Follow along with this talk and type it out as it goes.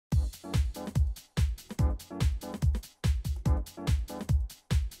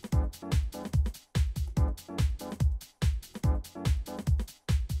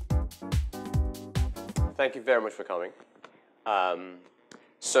Thank you very much for coming.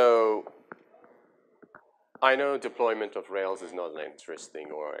 So I know deployment of Rails is not interesting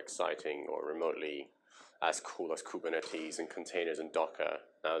or exciting or remotely as cool as Kubernetes and containers and Docker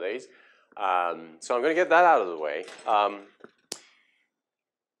nowadays. So I'm going to get that out of the way.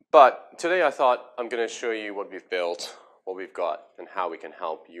 But today I thought I'm going to show you what we've built, what we've got, and how we can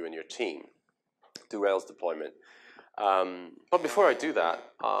help you and your team do Rails deployment. But before I do that,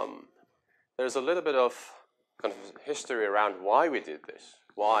 there's a little bit of kind of history around why we did this,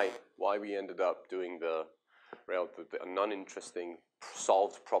 why we ended up doing the Rails, the non-interesting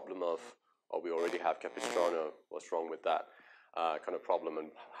solved problem of, oh, we already have Capistrano, what's wrong with that kind of problem, and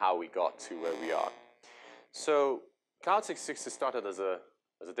how we got to where we are. So Cloud 660 started as a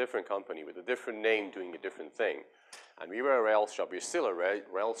different company with a different name doing a different thing. And we were a Rails shop, we're still a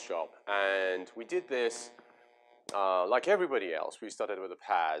Rails shop, and we did this like everybody else. We started with a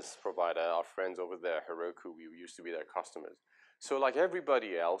PaaS provider, our friends over there, Heroku, we used to be their customers. So like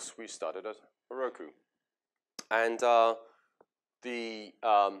everybody else, we started at Heroku. And so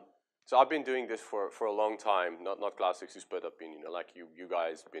I've been doing this for a long time, not Cloud 660, but I've been, like you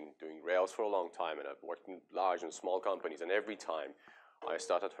guys been doing Rails for a long time, and I've worked in large and small companies, and every time I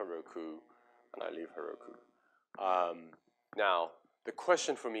start at Heroku and I leave Heroku. Now, the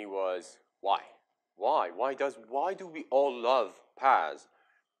question for me was, why? Why do we all love PaaS,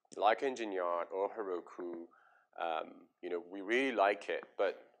 like Engineer or Heroku? We really like it,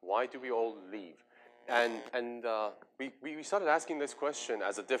 but why do we all leave? And we started asking this question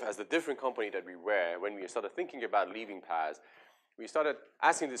as the different company that we were when we started thinking about leaving PaaS. We started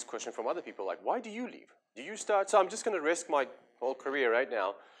asking this question from other people, like, why do you leave? Do you start? So I'm just going to risk my whole career right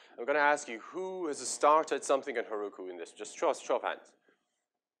now. I'm going to ask you, who has started something at Heroku in this? Just show of hands.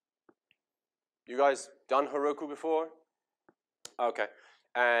 You guys done Heroku before? Okay.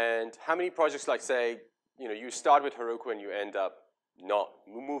 And how many projects, like say, you start with Heroku and you end up not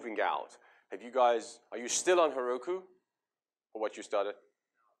moving out? Have you guys, are you still on Heroku for what you started?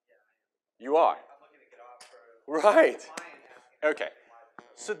 Yeah. You are? I'm looking to get off for right. Okay.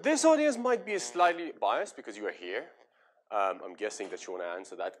 So this audience might be slightly biased because you are here. I'm guessing that you want to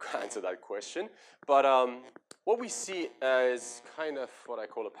answer that question. But what we see is kind of what I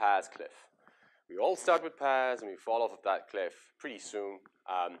call a PaaS cliff. We all start with PaaS and we fall off of that cliff pretty soon.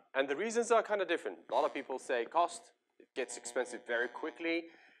 And the reasons are kind of different. A lot of people say cost, it gets expensive very quickly,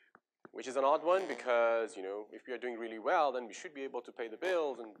 which is an odd one because, if we are doing really well, then we should be able to pay the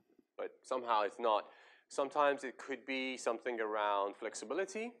bills, but somehow it's not. Sometimes it could be something around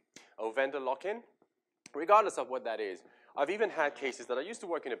flexibility or vendor lock-in, regardless of what that is. I've even had cases that I used to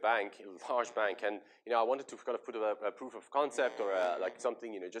work in a bank, a large bank, and I wanted to kind of put a proof of concept or like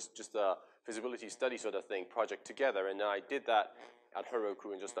something, just a feasibility study sort of thing project together, and I did that at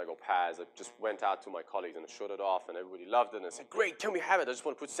Heroku and just like PaaS. I just went out to my colleagues and showed it off, and everybody loved it, and I said, great, can we have it? I just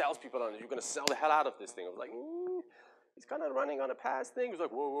want to put salespeople on it. You're going to sell the hell out of this thing. I was like, he's kind of running on a PaaS thing. He was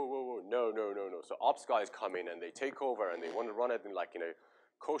like, whoa, no. So ops guys come in and they take over and they want to run it in like,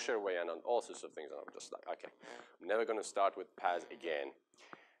 kosher way and on all sorts of things. And I'm just like, okay, I'm never going to start with PaaS again.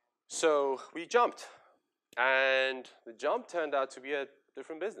 So we jumped, and the jump turned out to be a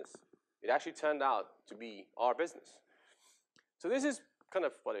different business. It actually turned out to be our business. So this is kind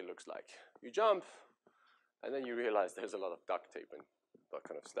of what it looks like. You jump, and then you realize there's a lot of duct tape and that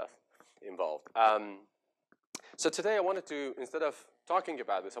kind of stuff involved. So today I wanted to, instead of talking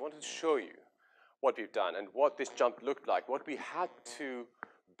about this, I wanted to show you what we've done and what this jump looked like, what we had to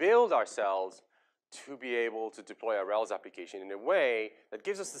build ourselves to be able to deploy a Rails application in a way that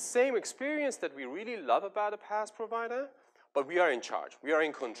gives us the same experience that we really love about a PaaS provider, but we are in charge. We are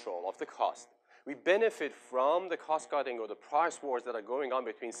in control of the cost. We benefit from the cost cutting or the price wars that are going on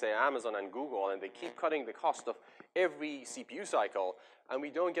between, say, Amazon and Google, and they keep cutting the cost of every CPU cycle, and we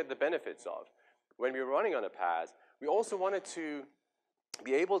don't get the benefits of. When we were running on a PaaS, we also wanted to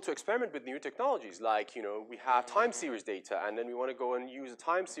be able to experiment with new technologies, like, we have time series data, and then we want to go and use a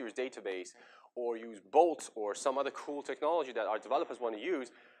time series database, or use Bolt or some other cool technology that our developers want to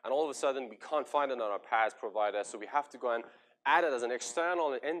use, and all of a sudden we can't find it on our PaaS provider, so we have to go and add it as an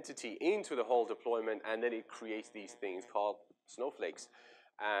external entity into the whole deployment, and then it creates these things called snowflakes.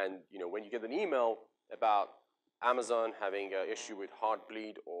 And when you get an email about Amazon having an issue with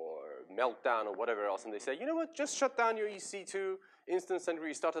Heartbleed or Meltdown or whatever else, and they say, you know what, just shut down your EC2 instance and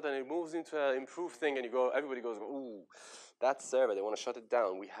restart it, and it moves into an improved thing, and everybody goes, ooh, that server, they want to shut it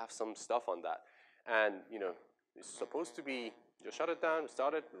down. We have some stuff on that. And it's supposed to be, just shut it down,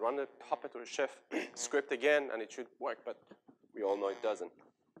 start it, run a Puppet or a Chef script again, and it should work, but we all know it doesn't.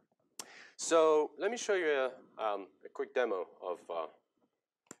 So let me show you a quick demo of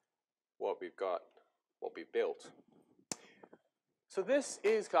what we've got what we built. So this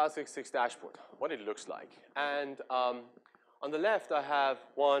is Class66 dashboard, what it looks like. And on the left, I have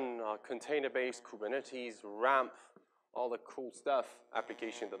one container-based Kubernetes, RAMP, all the cool stuff,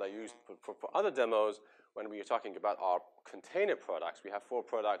 application that I used for other demos when we are talking about our container products. We have 4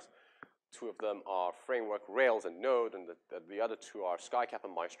 products. 2 of them are framework, Rails, and Node, and the other 2 are SkyCap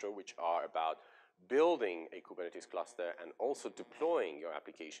and Maestro, which are about building a Kubernetes cluster and also deploying your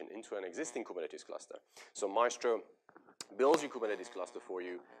application into an existing Kubernetes cluster. So Maestro builds your Kubernetes cluster for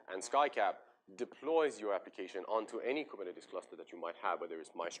you, and SkyCap deploys your application onto any Kubernetes cluster that you might have, whether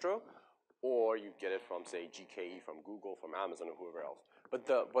it's Maestro or you get it from, say, GKE, from Google, from Amazon, or whoever else. But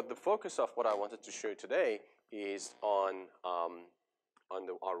the focus of what I wanted to show today is on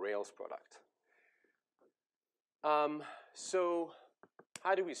our Rails product. So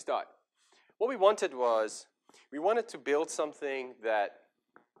how do we start? What we wanted was, we wanted to build something that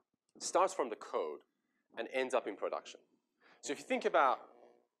starts from the code and ends up in production. So if you think about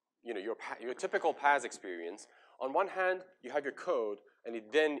your typical PaaS experience, on one hand, you have your code, and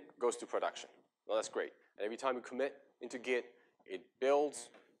it then goes to production. Well, that's great. And every time you commit into Git, it builds,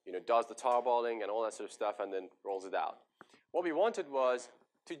 does the tarballing and all that sort of stuff, and then rolls it out. What we wanted was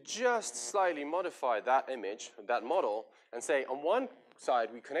to just slightly modify that image, that model, and say, on one side,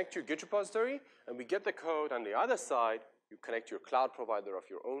 we connect to your Git repository, and we get the code. On the other side, you connect to your cloud provider of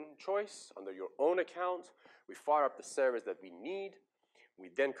your own choice, under your own account. We fire up the servers that we need. We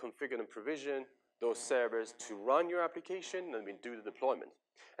then configure and provision those servers to run your application, and we do the deployment.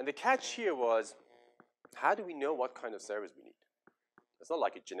 And the catch here was, how do we know what kind of servers we need? It's not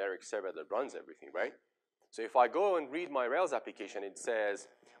like a generic server that runs everything, right? So if I go and read my Rails application, it says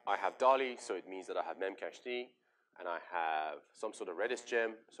I have Dali, so it means that I have memcached, and I have some sort of Redis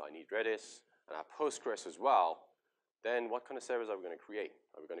gem, so I need Redis, and I have Postgres as well. Then what kind of servers are we going to create?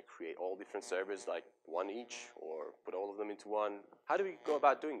 Are we going to create all different servers, like one each, or put all of them into one? How do we go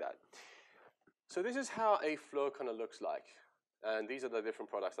about doing that? So this is how a flow kind of looks like. And these are the different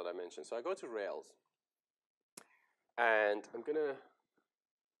products that I mentioned. So I go to Rails, and I'm going to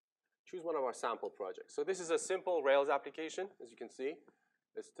choose one of our sample projects. So this is a simple Rails application, as you can see.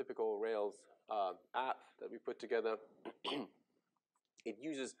 It's a typical Rails app that we put together. It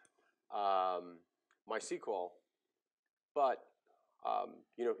uses MySQL, but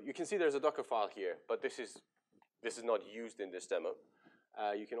you can see there's a Docker file here, but this is not used in this demo.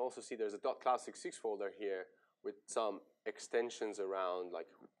 You can also see there's a .cloud66 folder here with some extensions around, like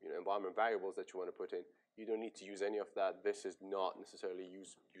environment variables that you want to put in. You don't need to use any of that. This is not necessarily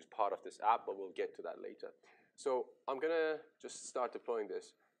use part of this app, but we'll get to that later. So I'm going to just start deploying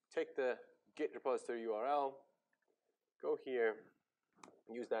this. Take the Git repository URL, go here,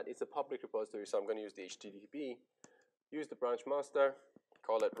 use that. It's a public repository, so I'm going to use the HTTP. Use the branch master,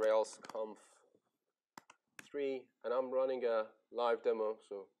 call it RailsConf 3, and I'm running a live demo,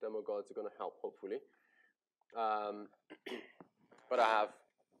 so demo gods are going to help, hopefully. But I have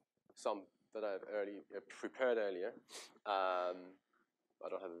some that I've prepared earlier. I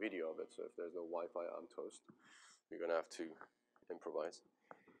don't have a video of it, so if there's no Wi-Fi, I'm toast. We're going to have to improvise.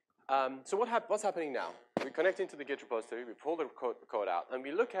 So what's happening now? We connect into the Git repository, we pull the code out, and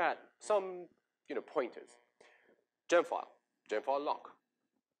we look at some pointers. Gem file lock,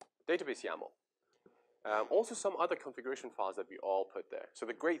 database YAML. Also some other configuration files that we all put there. So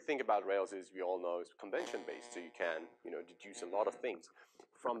the great thing about Rails is we all know it's convention-based, so you can deduce a lot of things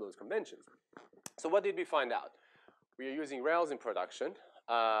from those conventions. So what did we find out? We are using Rails in production,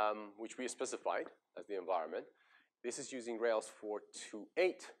 which we specified as the environment. This is using Rails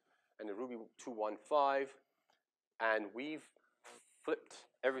 4.2.8 and the Ruby 2.1.5, and we've flipped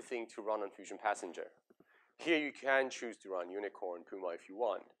everything to run on Fusion Passenger. Here you can choose to run Unicorn, Puma if you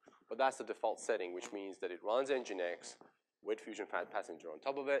want, but that's the default setting, which means that it runs Nginx with Fusion Passenger on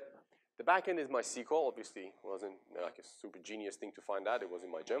top of it. The backend is MySQL. Obviously, it wasn't like a super genius thing to find out. It was in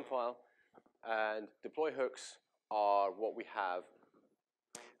my gem file. And deploy hooks are what we have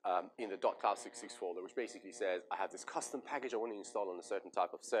in the .cloud66 folder, which basically says, I have this custom package I want to install on a certain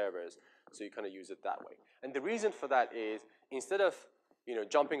type of servers, so you kind of use it that way. And the reason for that is, instead of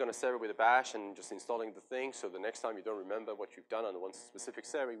jumping on a server with a bash and just installing the thing, so the next time you don't remember what you've done on one specific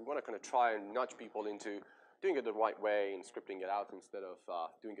server, we want to kind of try and nudge people into doing it the right way and scripting it out instead of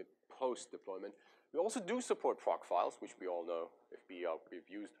doing it post-deployment. We also do support proc files, which we all know if we've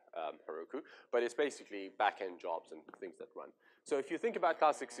used Heroku, but it's basically back-end jobs and things that run. So if you think about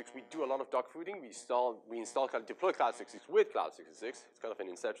Cloud66, we do a lot of dogfooding. We deploy Cloud66 with Cloud66. It's kind of an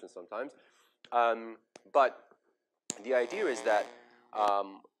inception sometimes. But the idea is that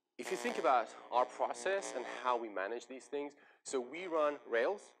if you think about our process and how we manage these things, so we run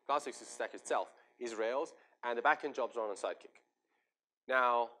Rails, Cloud66 stack itself, is Rails, and the backend jobs run on Sidekick.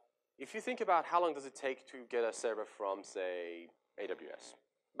 Now, if you think about how long does it take to get a server from, say, AWS?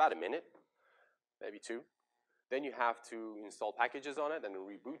 About a minute, maybe 2. Then you have to install packages on it and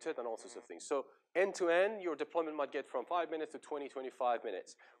reboot it and all sorts of things. So end to end, your deployment might get from 5 minutes to 20, 25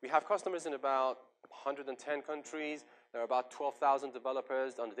 minutes. We have customers in about 110 countries. There are about 12,000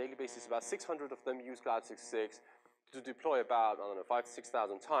 developers. On a daily basis, about 600 of them use Cloud 66 to deploy about, I don't know, 5,000 to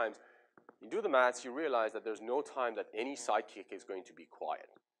 6,000 times. You do the maths, you realize that there's no time that any Sidekick is going to be quiet.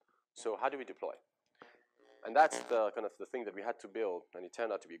 So how do we deploy? And that's the kind of the thing that we had to build, and it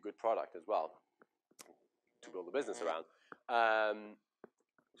turned out to be a good product as well to build a business around.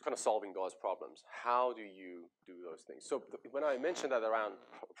 It's kind of solving those problems. How do you do those things? So when I mentioned that around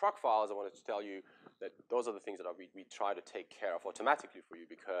proc files, I wanted to tell you that those are the things that we try to take care of automatically for you,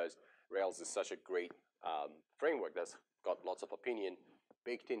 because Rails is such a great framework that's got lots of opinion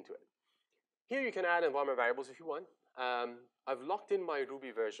baked into it. Here you can add environment variables if you want. I've locked in my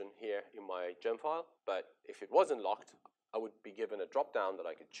Ruby version here in my gem file, but if it wasn't locked, I would be given a drop-down that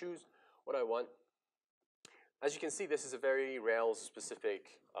I could choose what I want. As you can see, this is a very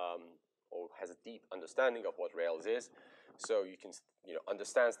Rails-specific, or has a deep understanding of what Rails is. So you can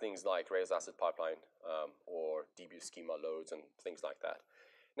understand things like Rails Asset Pipeline or DB schema loads and things like that.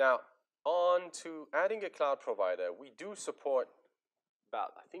 Now, on to adding a cloud provider. We do support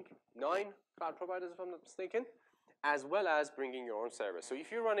about, I think, 9 cloud providers, if I'm not mistaken, as well as bringing your own server. So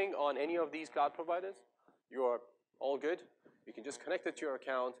if you're running on any of these cloud providers, you're all good. You can just connect it to your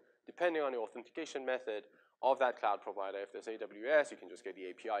account, depending on the authentication method of that cloud provider. If there's AWS, you can just get the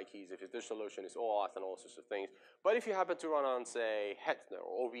API keys. If it's DigitalOcean, it's OAuth and all sorts of things. But if you happen to run on, say, Hetner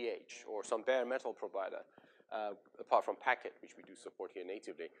or OVH or some bare metal provider, apart from Packet, which we do support here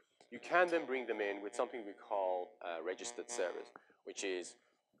natively, you can then bring them in with something we call registered servers, which is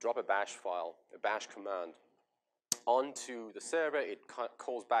drop a bash file, a bash command, onto the server. It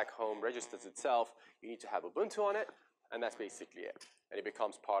calls back home, registers itself. You need to have Ubuntu on it, and that's basically it. And it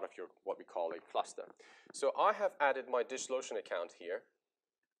becomes part of your what we call a cluster. So I have added my DigitalOcean account here,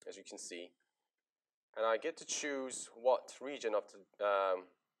 as you can see, and I get to choose what region of the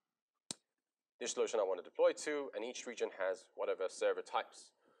DigitalOcean I want to deploy to, and each region has whatever server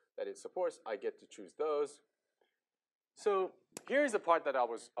types that it supports. I get to choose those. So here's the part that I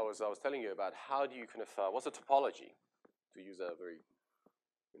was telling you about. How do you kind of what's the topology, to use a very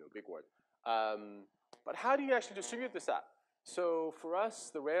big word? But how do you actually distribute this app? So for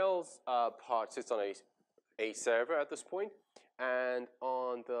us, the Rails part sits on a server at this point, and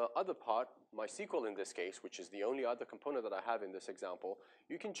on the other part, MySQL in this case, which is the only other component that I have in this example,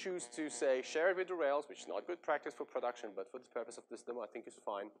 you can choose to say share it with the Rails, which is not good practice for production, but for the purpose of this demo, I think it's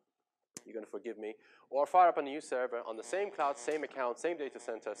fine. You're going to forgive me. Or fire up a new server on the same cloud, same account, same data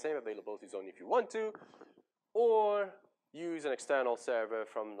center, same availability zone if you want to, or use an external server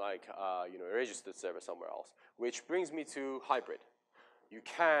from like a registered server somewhere else, which brings me to hybrid. You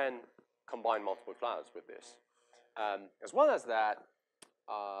can combine multiple clouds with this. As well as that,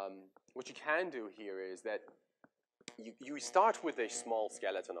 what you can do here is that you start with a small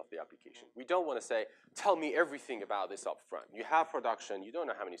skeleton of the application. We don't want to say, tell me everything about this up front. You have production. You don't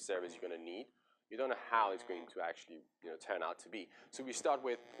know how many servers you're going to need. You don't know how it's going to actually turn out to be. So we start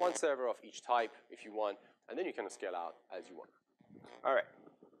with 1 server of each type if you want, and then you can scale out as you want. All right.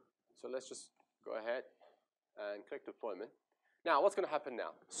 So let's just go ahead and click deployment. Now, what's going to happen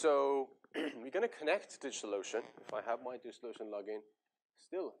now? So we're going to connect to DigitalOcean. If I have my DigitalOcean login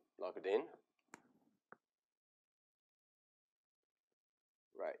still logged in.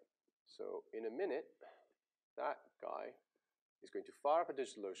 Right. So in a minute, that guy is going to fire up a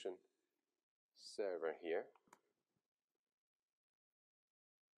DigitalOcean server here.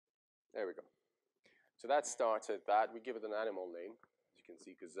 There we go. So that started that. We give it an animal name. As you can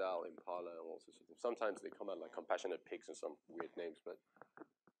see, gazelle, impala, and all sorts of things. Sometimes they come out like compassionate pigs and some weird names, but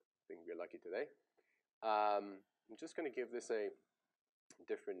I think we're lucky today. I'm just going to give this a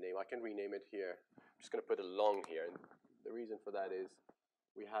different name. I can rename it here. I'm just going to put a long here. And the reason for that is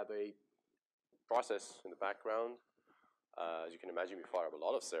we have a process in the background. As you can imagine, we fire up a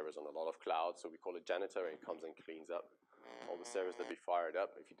lot of servers on a lot of clouds, so we call it janitor, and it comes and cleans up all the servers that we fired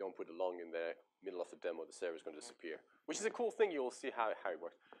up. If you don't put a long in the middle of the demo, the server is going to disappear, which is a cool thing. You'll see how it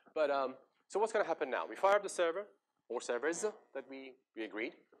works. But so what's going to happen now? We fire up the server, or servers that we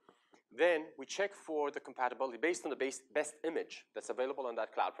agreed. Then we check for the compatibility based on the best image that's available on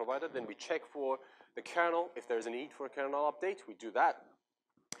that cloud provider. Then we check for the kernel. If there's a need for a kernel update, we do that.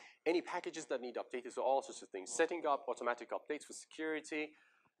 Any packages that need updated, so all sorts of things. Setting up automatic updates for security.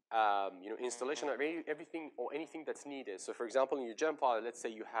 installation of everything or anything that's needed. So for example, in your gem file, let's say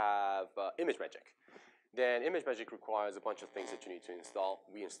you have ImageMagick. Then ImageMagick requires a bunch of things that you need to install.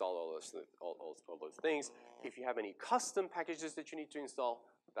 We install all those things. If you have any custom packages that you need to install,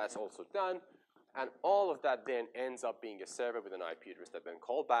 that's also done. And all of that then ends up being a server with an IP address that then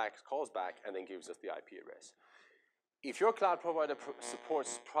calls back, and then gives us the IP address. If your cloud provider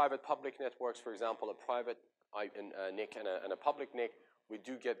supports private public networks, for example, a private NIC and a public NIC, we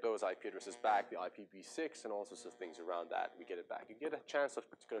do get those IP addresses back, the IPv6 and all sorts of things around that, we get it back. You get a chance of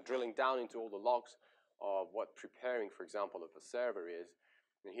kind of drilling down into all the logs of what preparing, for example, of a server is.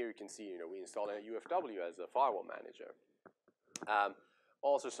 And here you can see, we install a UFW as a firewall manager.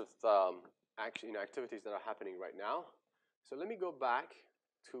 All sorts of activities that are happening right now. So let me go back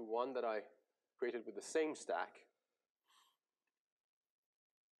to one that I created with the same stack.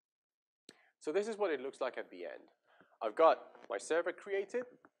 So this is what it looks like at the end. I've got my server created.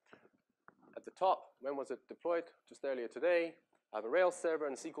 At the top, when was it deployed? Just earlier today. I have a Rails server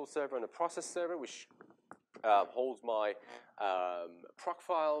and a SQL server and a process server, which holds my proc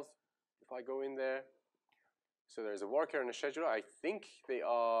files if I go in there. So there's a worker and a scheduler. I think they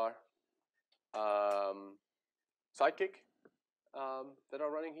are Sidekick that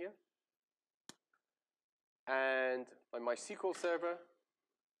are running here. And on my SQL server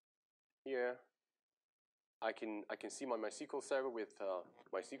here, I can see my MySQL server with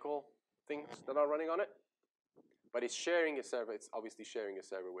MySQL things that are running on it. But it's sharing a server. It's obviously sharing a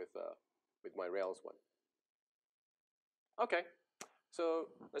server with my Rails one. Okay, so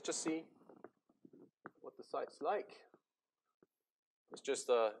let's just see what the site's like. It's just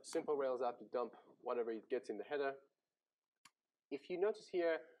a simple Rails app to dump whatever it gets in the header. If you notice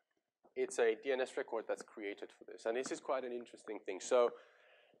here, it's a DNS record that's created for this. And this is quite an interesting thing. So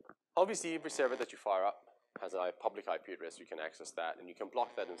obviously, every server that you fire up has a public IP address. You can access that. And you can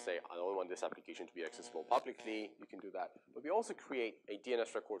block that and say, I don't want this application to be accessible publicly. You can do that. But we also create a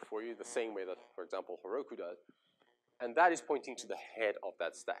DNS record for you the same way that, for example, Heroku does. And that is pointing to the head of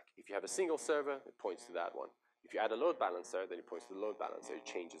that stack. If you have a single server, it points to that one. If you add a load balancer, then it points to the load balancer. It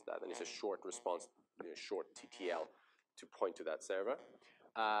changes that. And it's a short response, short TTL to point to that server.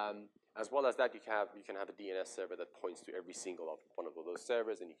 As well as that, you can have a DNS server that points to every single one of those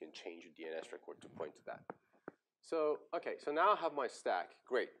servers, and you can change your DNS record to point to that. So, okay, so now I have my stack.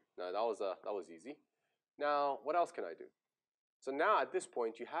 Great. Now that was easy. Now, what else can I do? So now at this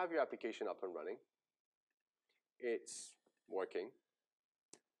point, you have your application up and running. It's working.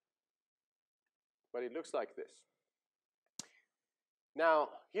 But it looks like this. Now,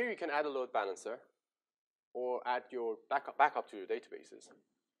 here you can add a load balancer or add your backup to your databases.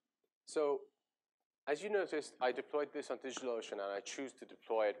 So, as you noticed, I deployed this on DigitalOcean, and I choose to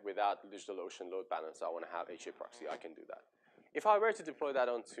deploy it without the DigitalOcean load balancer. I want to have HA proxy. I can do that. If I were to deploy that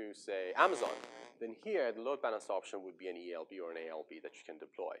onto, say, Amazon, then here the load balancer option would be an ELB or an ALB that you can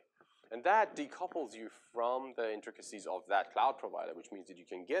deploy. And that decouples you from the intricacies of that cloud provider, which means that you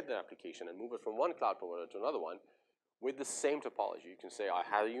can get the application and move it from one cloud provider to another one with the same topology. You can say, I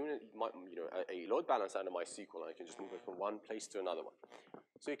have a load balancer under MySQL, and I can just move it from one place to another one.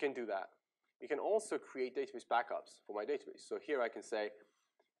 So you can do that. You can also create database backups for my database. So here I can say,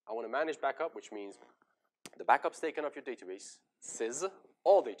 I want to manage backup, which means the backups taken off your database, SYS,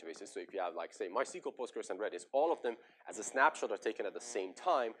 all databases. So if you have, like, say, MySQL, Postgres, and Redis, all of them as a snapshot are taken at the same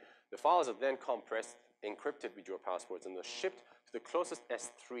time. The files are then compressed, encrypted with your passwords, and they're shipped to the closest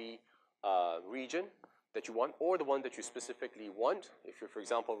S3 region that you want, or the one that you specifically want. If you're, for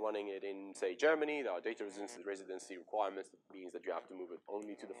example, running it in, say, Germany, there are data residency requirements. That means that you have to move it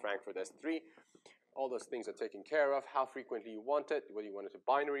only to the Frankfurt S3. All those things are taken care of, how frequently you want it, whether you want it a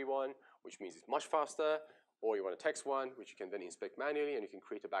binary one, which means it's much faster, or you want a text one, which you can then inspect manually, and you can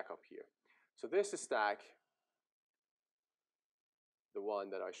create a backup here. So this is stack, the one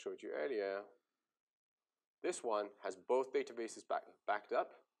that I showed you earlier. This one has both databases backed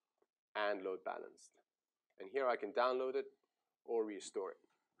up and load balanced. And here I can download it or restore it.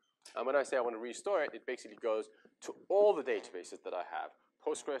 And when I say I want to restore it, it basically goes to all the databases that I have.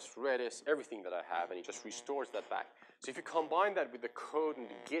 Postgres, Redis, everything that I have, and it just restores that back. So if you combine that with the code and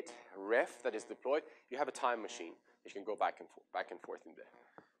the Git ref that is deployed, you have a time machine. You can go back and forth in there.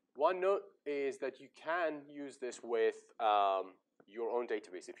 One note is that you can use this with your own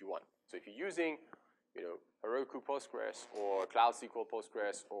database if you want. So if you're using, Heroku Postgres or Cloud SQL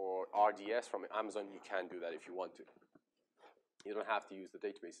Postgres or RDS from Amazon, you can do that if you want to. You don't have to use the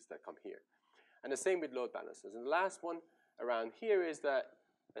databases that come here. And the same with load balancers. And the last one around here is that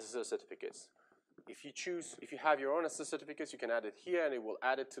SSL certificates. if you have your own SSL certificates, you can add it here, and it will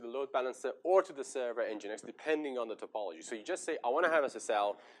add it to the load balancer or to the server Nginx, depending on the topology. So you just say, I want to have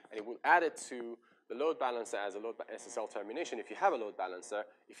SSL, and it will add it to the load balancer as a SSL termination if you have a load balancer.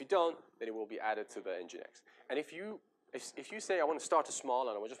 If you don't, then it will be added to the Nginx. And if you say, I want to start small,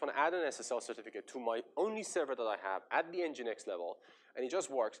 and I just want to add an SSL certificate to my only server that I have at the Nginx level, and it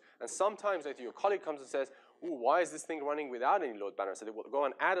just works, and sometimes later your colleague comes and says, ooh, why is this thing running without any load balancer? They will go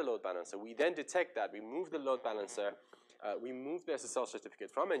and add a load balancer. We then detect that. We move the load balancer. We move the SSL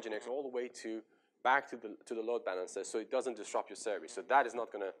certificate from Nginx all the way back to the load balancer, so it doesn't disrupt your service. So that is not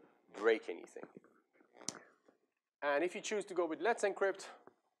going to break anything. And if you choose to go with Let's Encrypt,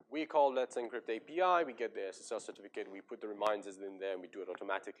 we call Let's Encrypt API. We get the SSL certificate. We put the reminders in there, and we do it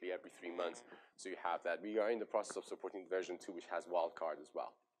automatically every 3 months. So you have that. We are in the process of supporting version 2, which has wildcard as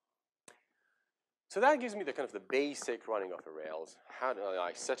well. So that gives me the kind of the basic running of a Rails. How do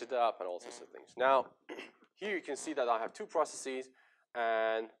I set it up and all sorts of things. Now, here you can see that I have 2 processes,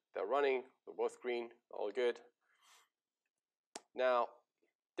 and they're running. They're both green, all good. Now,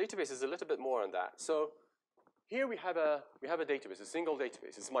 database is a little bit more on that. So here we have a database, a single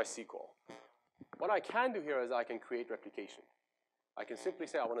database. It's MySQL. What I can do here is I can create replication. I can simply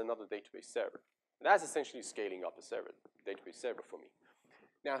say I want another database server. And that's essentially scaling up a database server for me.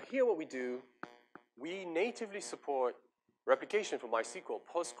 Now here what we do, we natively support replication for MySQL,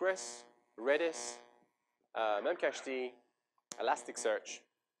 Postgres, Redis, Memcached, Elasticsearch,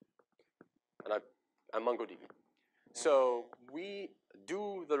 and MongoDB. So we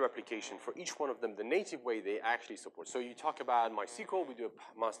do the replication for each one of them the native way they actually support. So you talk about MySQL, we do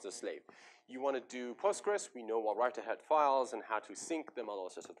a master-slave. You want to do Postgres, we know what write-ahead files and how to sync them, all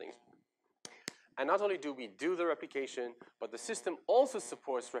those sorts of things. And not only do we do the replication, but the system also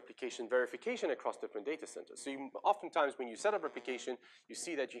supports replication verification across different data centers. So oftentimes when you set up replication, you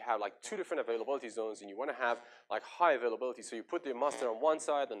see that you have like 2 different availability zones, and you want to have like high availability. So you put the master on one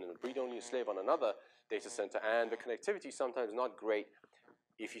side and then a read-only slave on another data center, and the connectivity is sometimes not great.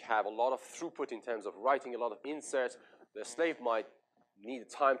 If you have a lot of throughput in terms of writing a lot of inserts, the slave might need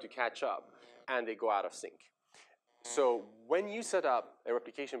time to catch up, and they go out of sync. So when you set up a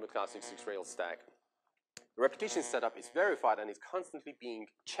replication with Cloud 66 Rails stack, the replication setup is verified and is constantly being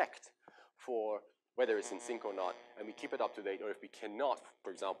checked for whether it's in sync or not, and we keep it up to date. Or if we cannot,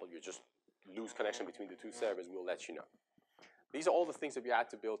 for example, you just lose connection between the 2 servers, we'll let you know. These are all the things that we had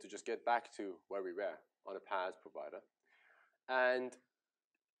to build to just get back to where we were on a PaaS provider. And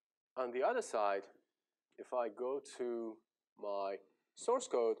on the other side, if I go to my source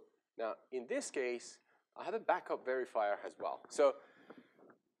code, now in this case, I have a backup verifier as well. So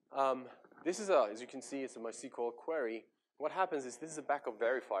this is as you can see, it's a MySQL query. What happens is this is a backup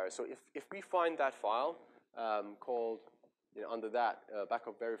verifier. So if we find that file called, under that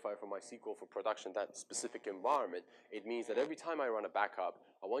backup verifier for MySQL for production, that specific environment, it means that every time I run a backup,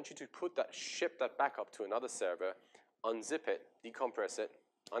 I want you to ship that backup to another server, unzip it, decompress it,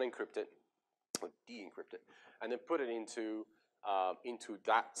 unencrypt it, or de-encrypt it, and then put it into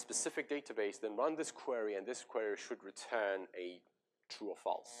that specific database, then run this query, and this query should return a true or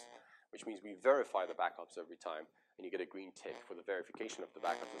false, which means we verify the backups every time, and you get a green tick for the verification of the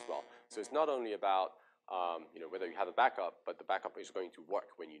backups as well. So it's not only about whether you have a backup, but the backup is going to work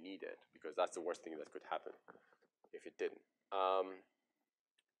when you need it, because that's the worst thing that could happen if it didn't.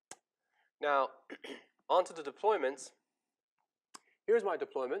 Now, onto the deployments. Here's my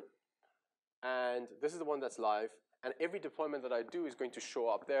deployment, and this is the one that's live. And every deployment that I do is going to show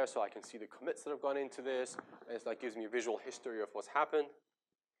up there, so I can see the commits that have gone into this, and it gives me a visual history of what's happened.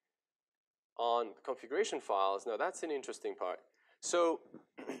 On configuration files, now that's an interesting part. So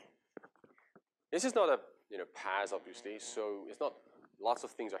this is not a PaaS, obviously, so it's not lots of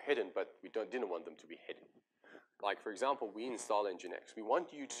things are hidden, but we didn't want them to be hidden. Like, for example, we install Nginx. We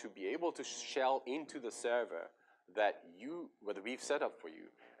want you to be able to shell into the server that we've set up for you,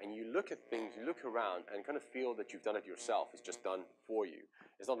 and you look at things, you look around, and kind of feel that you've done it yourself. It's just done for you.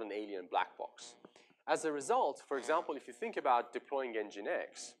 It's not an alien black box. As a result, for example, if you think about deploying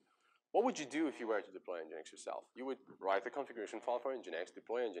Nginx, what would you do if you were to deploy Nginx yourself? You would write the configuration file for Nginx,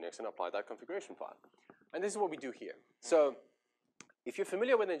 deploy Nginx, and apply that configuration file. And this is what we do here. So if you're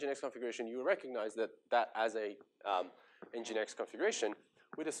familiar with Nginx configuration, you will recognize that as a Nginx configuration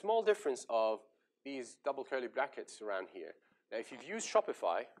with a small difference of these double curly brackets around here. Now, if you've used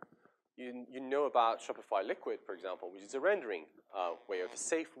Shopify, you know about Shopify Liquid, for example, which is a rendering a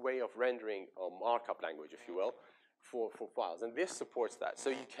safe way of rendering a markup language, if you will, for files. And this supports that. So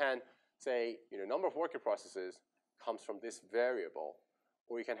you can say, number of worker processes comes from this variable,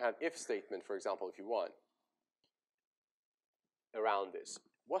 or you can have if statement, for example, if you want, around this.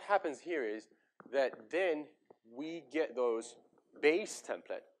 What happens here is that then we get those base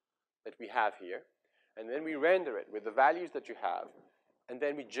template that we have here, and then we render it with the values that you have, and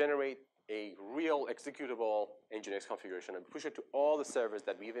then we generate a real executable Nginx configuration and push it to all the servers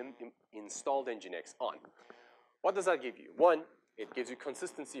that we've installed Nginx on. What does that give you? One, it gives you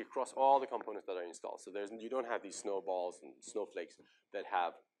consistency across all the components that are installed. So you don't have these snowballs and snowflakes that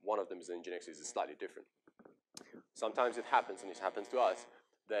have one of them is Nginx is slightly different. Sometimes it happens, and it happens to us,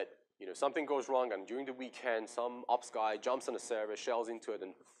 that something goes wrong, and during the weekend, some ops guy jumps on a server, shells into it,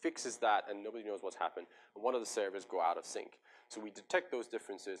 and fixes that, and nobody knows what's happened. And one of the servers go out of sync. So we detect those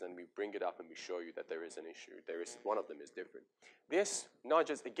differences, and we bring it up, and we show you that there is an issue. One of them is different. This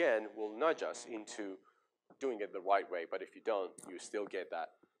nudges, again, will nudge us into doing it the right way, but if you don't, you still get that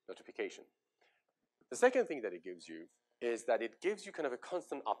notification. The second thing that it gives you is that it gives you kind of a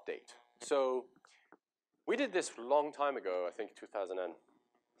constant update. So we did this a long time ago, I think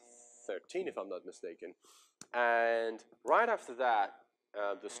 2013, if I'm not mistaken. And right after that,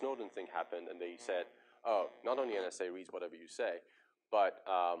 the Snowden thing happened, and they said, oh, not only NSA reads whatever you say, but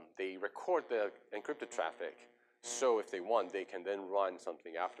they record the encrypted traffic, so if they want, they can then run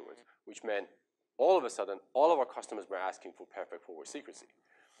something afterwards, which meant all of a sudden, all of our customers were asking for perfect forward secrecy,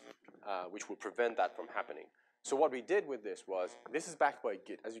 which would prevent that from happening. So what we did with this was, this is backed by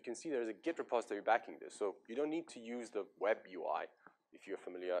Git. As you can see, there's a Git repository backing this. So you don't need to use the web UI if you're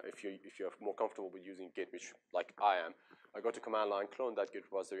familiar, if you're more comfortable with using Git, which like I am. I go to command line, clone that Git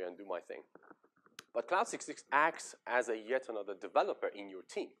repository, and do my thing. But Cloud 66 acts as a yet another developer in your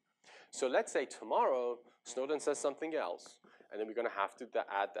team. So let's say tomorrow, Snowden says something else, and then we're going to have to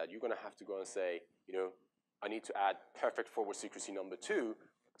add that. You're going to have to go and say, I need to add perfect forward secrecy number 2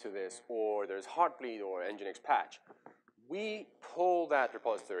 to this, or there's Heartbleed or Nginx patch. We pull that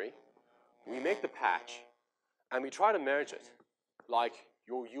repository, we make the patch, and we try to merge it like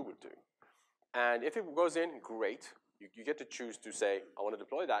you would do. And if it goes in, great. You get to choose to say, I want to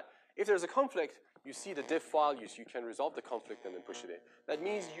deploy that. If there's a conflict, you see the diff file, you can resolve the conflict and then push it in. That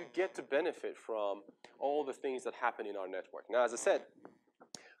means you get to benefit from all the things that happen in our network. Now, as I said,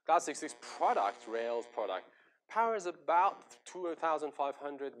 Cloud 66 product, Rails product, powers about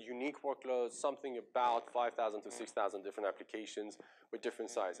 2,500 unique workloads, something about 5,000 to 6,000 different applications with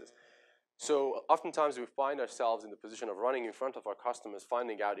different sizes. So oftentimes we find ourselves in the position of running in front of our customers,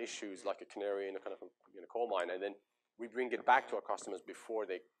 finding out issues like a canary in a kind of coal mine, and then we bring it back to our customers before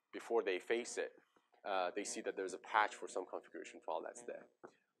they face it. They see that there's a patch for some configuration file that's there.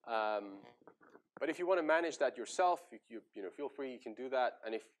 But if you want to manage that yourself, feel free, you can do that.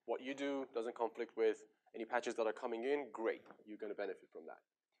 And if what you do doesn't conflict with any patches that are coming in, great, you're going to benefit from that.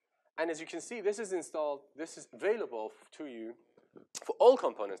 And as you can see, this is installed, this is available to you for all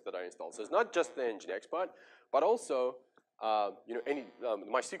components that are installed. So it's not just the Nginx, but also,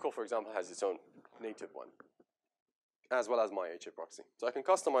 MySQL, for example, has its own native one, as well as my HA proxy. So I can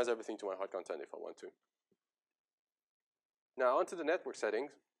customize everything to my hard content if I want to. Now, onto the network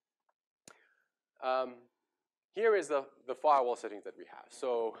settings. Here is the firewall settings that we have.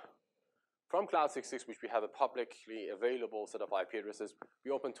 So from Cloud 66, which we have a publicly available set of IP addresses,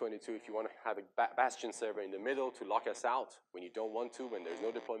 we open 22 if you want to have a bastion server in the middle to lock us out when you don't want to, when there's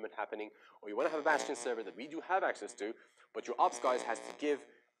no deployment happening, or you want to have a bastion server that we do have access to, but your ops guys has to give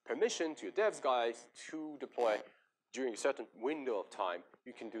permission to your devs guys to deploy during a certain window of time.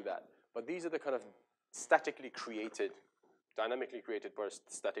 You can do that. But these are the kind of statically created, dynamically created, but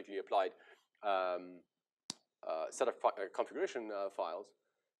statically applied set of configuration files.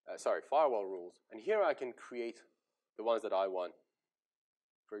 Firewall rules. And here I can create the ones that I want.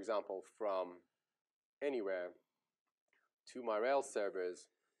 For example, from anywhere to my Rails servers,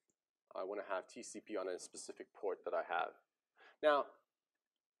 I want to have TCP on a specific port that I have. Now,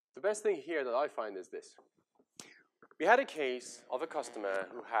 the best thing here that I find is this. We had a case of a customer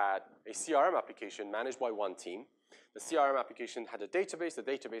who had a CRM application managed by one team. The CRM application had a database. The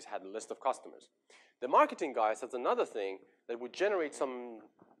database had a list of customers. The marketing guys had another thing that would generate some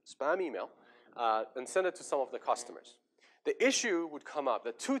spam email and send it to some of the customers. The issue would come up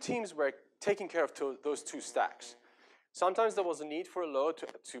that two teams were taking care of those two stacks. Sometimes there was a need for a load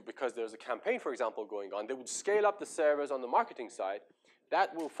because there's a campaign, for example, going on. They would scale up the servers on the marketing side.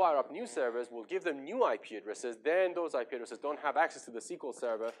 That will fire up new servers, will give them new IP addresses. Then those IP addresses don't have access to the SQL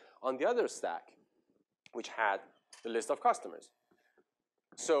server on the other stack, which had the list of customers.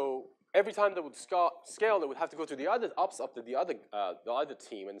 So every time they would scale, they would have to go to the other ops up to the other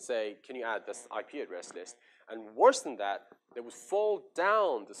team and say, can you add this IP address list? And worse than that, they would scale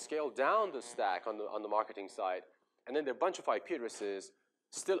down the stack on the marketing side, and then there are a bunch of IP addresses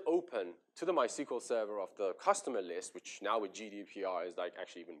still open to the MySQL server of the customer list, which now with GDPR is like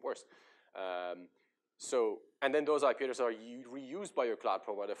actually even worse. And then those IP addresses are reused by your cloud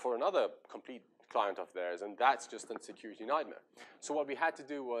provider for another complete client of theirs, and that's just a security nightmare. So what we had to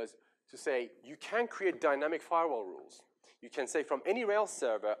do was to say, you can create dynamic firewall rules. You can say from any Rails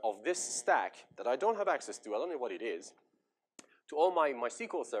server of this stack that I don't have access to, I don't know what it is, to all my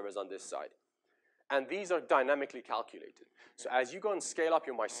MySQL servers on this side. And these are dynamically calculated. So as you go and scale up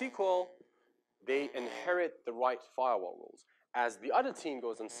your MySQL, they inherit the right firewall rules. As the other team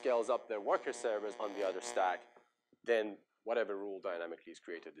goes and scales up their worker servers on the other stack, then whatever rule dynamically is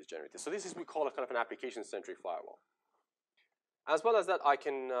created is generated. So this is, we call it kind of an application-centric firewall. As well as that, I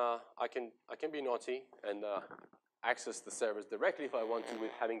can be naughty and access the servers directly if I want to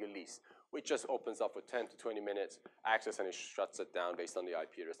with having a lease, which just opens up for 10 to 20 minutes access, and it shuts it down based on the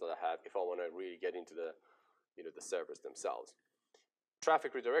IP address that I have if I want to really get into the, the servers themselves.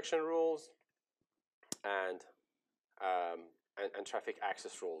 Traffic redirection rules and traffic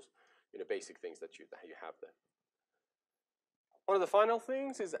access rules, basic things that you have there. One of the final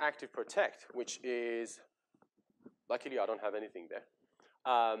things is active protect, which is, luckily I don't have anything there.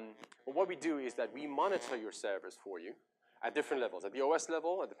 But what we do is that we monitor your servers for you at different levels. At the OS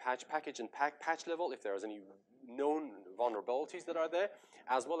level, at the package and patch level, if there's any known vulnerabilities that are there,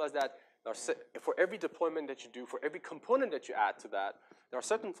 as well as that for every deployment that you do, for every component that you add to that, there are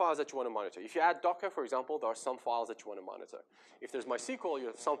certain files that you want to monitor. If you add Docker, for example, there are some files that you want to monitor. If there's MySQL, you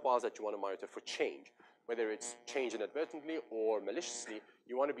have some files that you want to monitor for change. Whether it's change inadvertently or maliciously,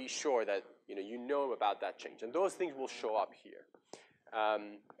 you want to be sure that you know about that change. And those things will show up here.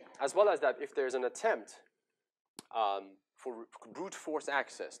 As well as that, if there's an attempt for brute force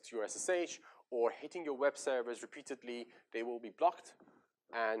access to your SSH or hitting your web servers repeatedly, they will be blocked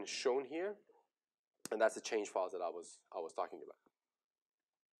and shown here. And that's the change files that I was talking about.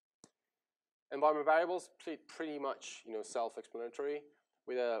 Environment variables, pretty much self-explanatory,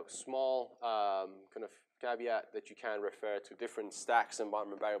 with a small kind of caveat that you can refer to different stacks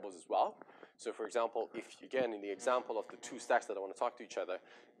environment variables as well. So for example, if again in the example of the two stacks that I want to talk to each other,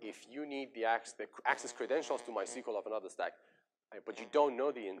 if you need the access credentials to MySQL of another stack, but you don't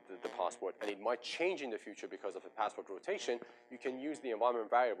know the password, and it might change in the future because of a password rotation, you can use the environment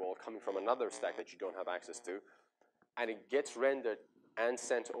variable coming from another stack that you don't have access to, and it gets rendered and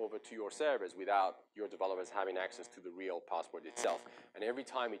sent over to your servers without your developers having access to the real password itself. And every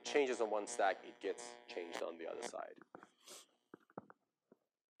time it changes on one stack, it gets changed on the other side.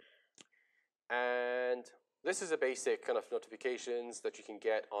 And this is a basic kind of notifications that you can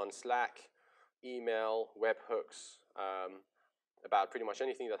get on Slack, email, webhooks, about pretty much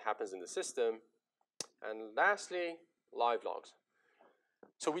anything that happens in the system. And lastly, live logs.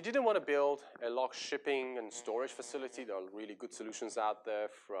 So we didn't want to build a log shipping and storage facility. There are really good solutions out there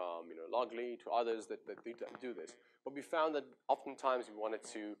from Logly to others that do this. But we found that oftentimes we wanted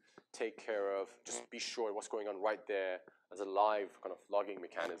to take care of, just be sure what's going on right there as a live kind of logging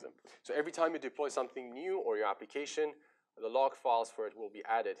mechanism. So every time you deploy something new or your application, the log files for it will be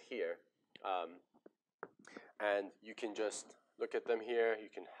added here. And you can just look at them here. You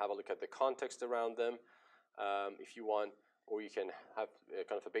can have a look at the context around them if you want, or you can have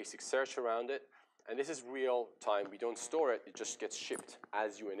kind of a basic search around it. And this is real time. We don't store it. It just gets shipped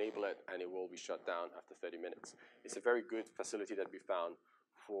as you enable it, and it will be shut down after 30 minutes. It's a very good facility that we found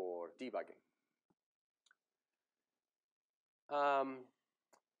for debugging.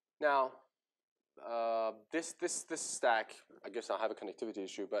 Now, this stack, I guess I have a connectivity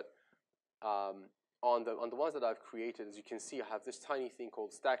issue, but on the ones that I've created, as you can see, I have this tiny thing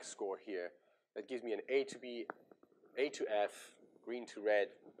called stack score here that gives me an A to B, A to F, green to red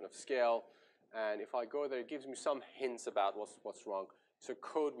kind of scale. And if I go there, it gives me some hints about what's wrong. So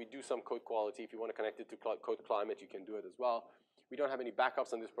code, we do some code quality. If you want to connect it to code climate, you can do it as well. We don't have any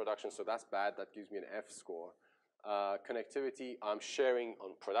backups on this production, so that's bad. That gives me an F score. Connectivity, I'm sharing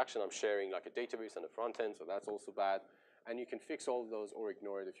on production. I'm sharing like a database on the front end, so that's also bad. And you can fix all of those or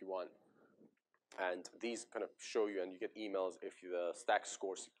ignore it if you want. And these kind of show you, and you get emails if the stack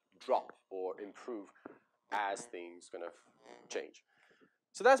scores drop or improve as things kind of change.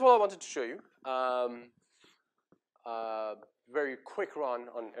 So that's what I wanted to show you. Very quick run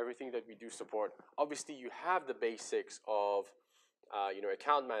on everything that we do support. Obviously, you have the basics of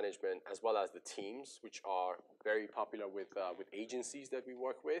account management as well as the teams, which are very popular with agencies that we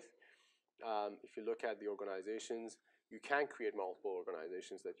work with. If you look at the organizations, you can create multiple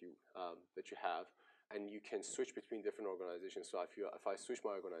organizations that you have, and you can switch between different organizations. So if I switch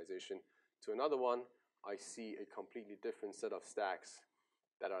my organization to another one, I see a completely different set of stacks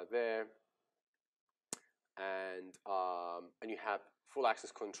that are there, and you have full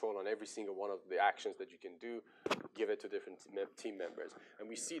access control on every single one of the actions that you can do, give it to different team members. And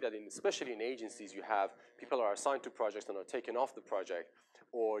we see that especially in agencies, you have people are assigned to projects and are taken off the project,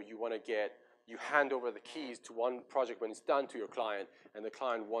 or you want to you hand over the keys to one project when it's done to your client, and the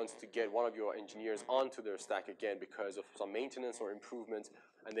client wants to get one of your engineers onto their stack again because of some maintenance or improvements,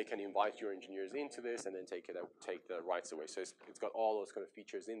 and they can invite your engineers into this and then take the rights away. So it's got all those kind of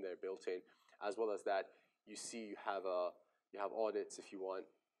features in there built in, as well as that you have audits if you want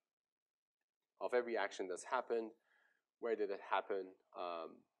of every action that's happened, where did it happen,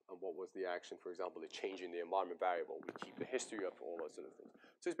 and what was the action, for example, the change in the environment variable. We keep the history of all those sort of things.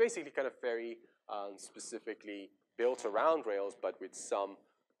 So it's basically kind of very specifically built around Rails, but with some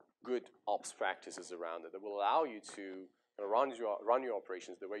good ops practices around it that will allow you to run your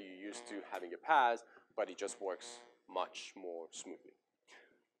operations the way you used to, having a pass, but it just works much more smoothly.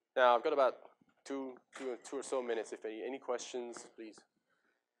 Now, I've got about two or so minutes. If any questions, please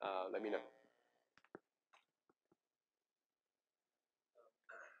let me know.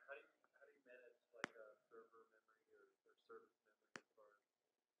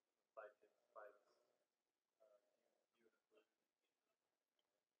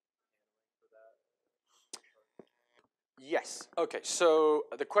 Yes. Okay. So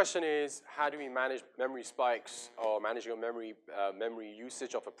the question is, how do we manage memory spikes or managing a memory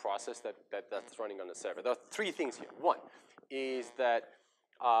usage of a process that's running on a server? There are three things here. One is that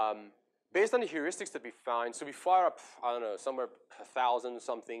based on the heuristics that we find, so we fire up, I don't know, somewhere 1,000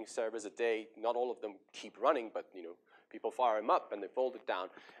 something servers a day. Not all of them keep running, but people fire them up and they fold it down.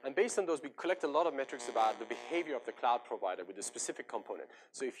 And based on those, we collect a lot of metrics about the behavior of the cloud provider with a specific component.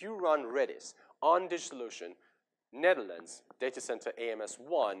 So if you run Redis on DigitalOcean, Netherlands, data center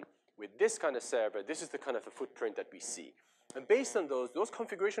AMS1, with this kind of server, this is the kind of a footprint that we see. And based on those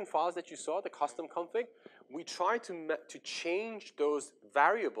configuration files that you saw, the custom config, we try to change those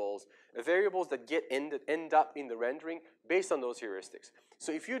variables that end up in the rendering based on those heuristics.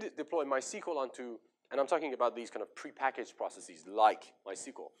 So if you deploy MySQL onto, and I'm talking about these kind of prepackaged processes like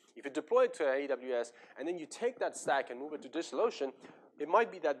MySQL. If you deploy it to AWS and then you take that stack and move it to DigitalOcean, it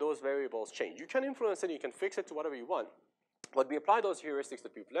might be that those variables change. You can influence it, you can fix it to whatever you want, but we apply those heuristics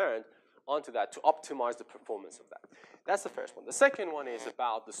that we've learned onto that to optimize the performance of that. That's the first one. The second one is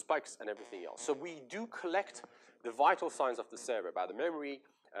about the spikes and everything else. So we do collect the vital signs of the server, about the memory,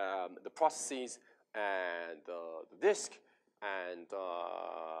 the processes, and the disk, and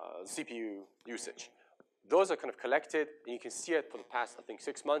CPU usage. Those are kind of collected, and you can see it for the past, I think,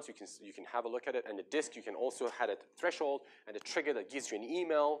 6 months. You can have a look at it. And the disk, you can also have a threshold and a trigger that gives you an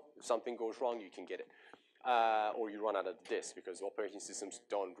email. If something goes wrong, you can get it. Or you run out of the disk, because operating systems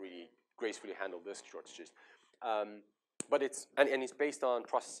don't really gracefully handle disk shortages. But it's based on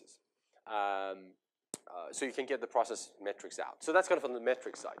processes. So you can get the process metrics out. So that's kind of on the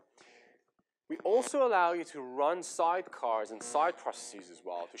metric side. We also allow you to run sidecars and side processes as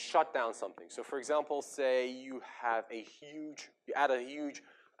well to shut down something. So for example, say you add a huge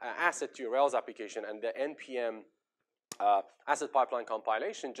asset to your Rails application, and the NPM asset pipeline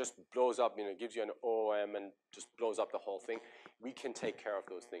compilation just blows up, gives you an OOM and just blows up the whole thing. We can take care of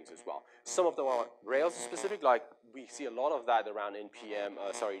those things as well. Some of them are Rails specific, like we see a lot of that around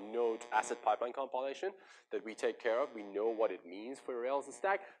Node asset pipeline compilation that we take care of. We know what it means for Rails and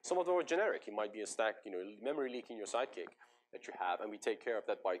stack. Some of them are generic. It might be a stack, memory leak in your sidekick that you have, and we take care of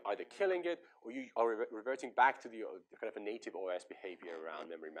that by either killing it or you are reverting back to the kind of a native OS behavior around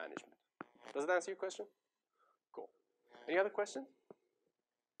memory management. Does that answer your question? Cool. Any other questions?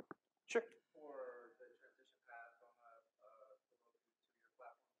 Sure.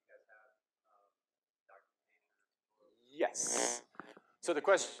 Yes. So the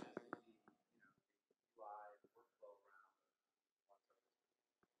question.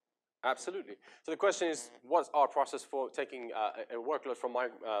 Absolutely. So the question is, what's our process for taking a workload from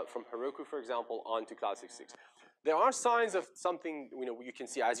Heroku, for example, onto Cloud 66? There are signs of something you can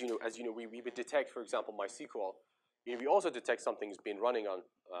see, as you know, we would detect, for example, MySQL. We also detect something's been running on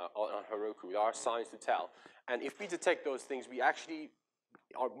Heroku. There are signs to tell, and if we detect those things, we actually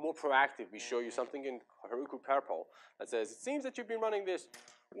are more proactive. We show you something in Heroku Purple that says, it seems that you've been running this.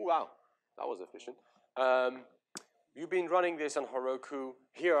 Ooh, wow, that was efficient. You've been running this on Heroku.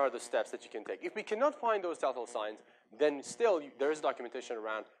 Here are the steps that you can take. If we cannot find those telltale signs, then still there is documentation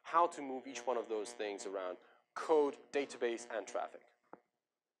around how to move each one of those things around code, database, and traffic.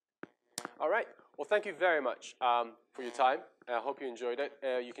 All right. Well, thank you very much for your time. I hope you enjoyed it.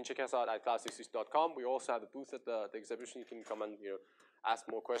 You can check us out at cloud66.com. We also have a booth at the exhibition. You can come and ask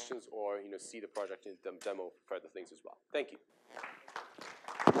more questions or see the project in the demo for further things as well. Thank you.